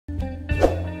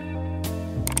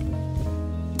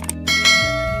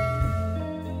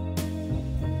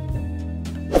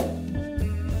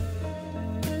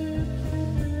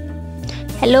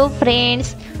Hello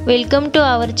friends, welcome to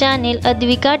our channel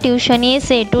Advika Tuition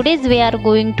Essay. Today we are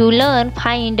going to learn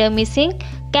find the missing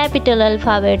capital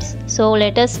alphabets. So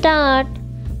let us start.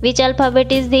 Which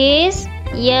alphabet is this?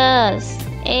 Yes,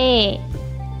 A.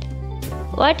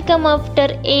 What come after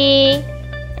A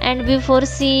and before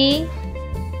C?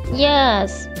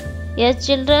 Yes. Yes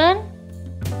children?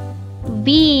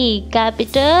 B,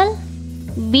 capital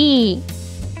B.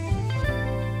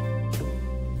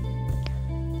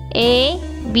 A,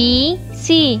 B,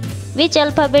 C. Which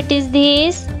alphabet is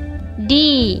this?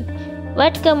 D.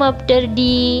 What come after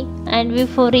D and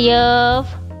before F?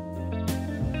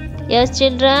 Yes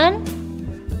children?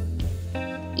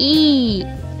 E.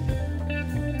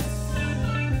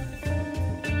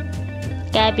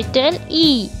 Capital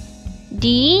E.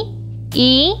 D,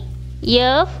 E,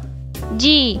 F,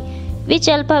 G. Which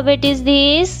alphabet is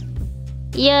this?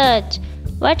 H.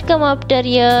 What come after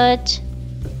H?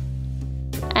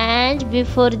 And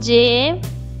before J?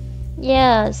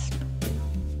 Yes,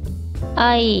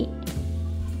 I.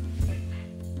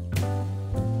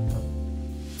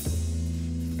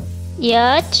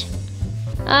 H,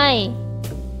 I.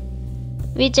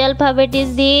 Which alphabet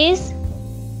is this?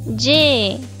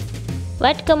 J.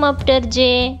 What come after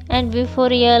J and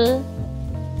before L?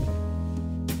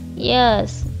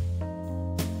 Yes,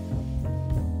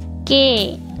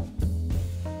 K.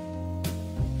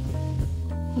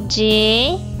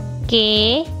 J,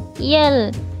 K,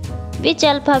 L. Which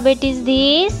alphabet is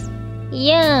this?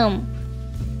 M.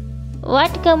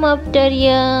 What come after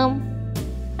M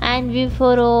and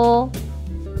before O?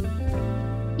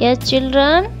 Yes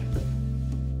children?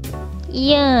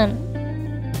 N.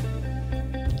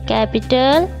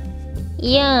 Capital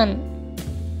N.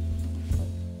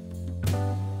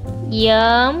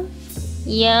 M,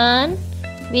 N.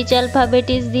 Which alphabet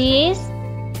is this?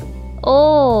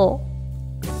 O.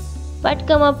 What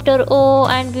come after O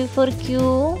and before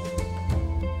Q?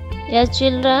 Yes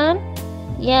children?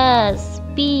 Yes,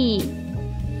 P.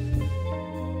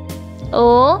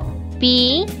 O,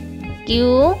 P,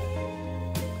 Q,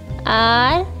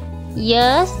 R,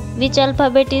 S. Which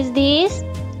alphabet is this?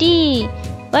 T.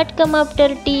 What come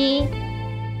after T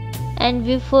and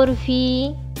before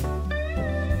V?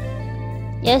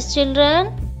 Yes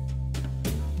children?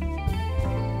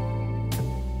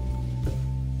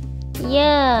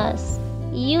 Yes,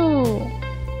 U.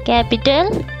 Capital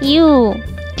U.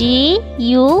 T,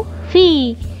 U,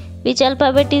 V. Which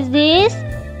alphabet is this?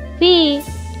 V.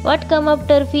 What come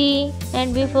after V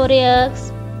and before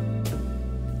X?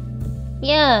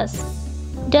 Yes,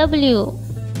 W.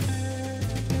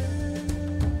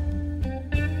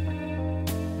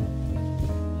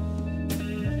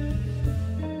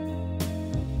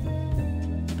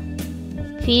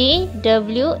 V,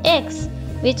 W, X.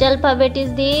 Which alphabet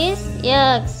is this?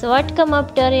 X. What come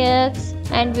after X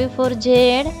and before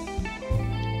Z?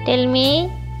 Tell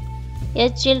me.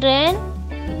 Yes children?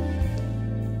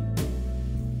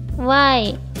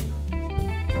 Y.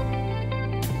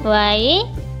 Y,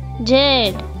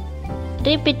 Z.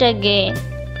 Repeat again.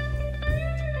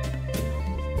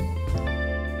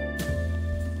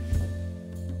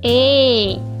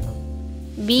 A,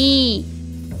 B,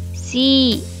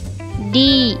 C,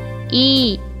 D,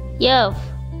 E, F,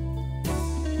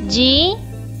 G,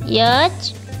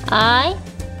 H, I,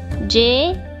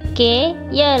 J, K,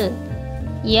 L,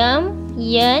 M,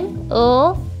 N,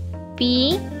 O,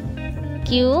 P,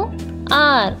 Q,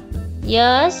 R,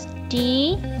 S,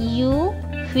 T, U,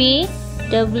 V,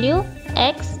 W,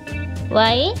 X,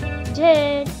 Y,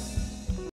 Z.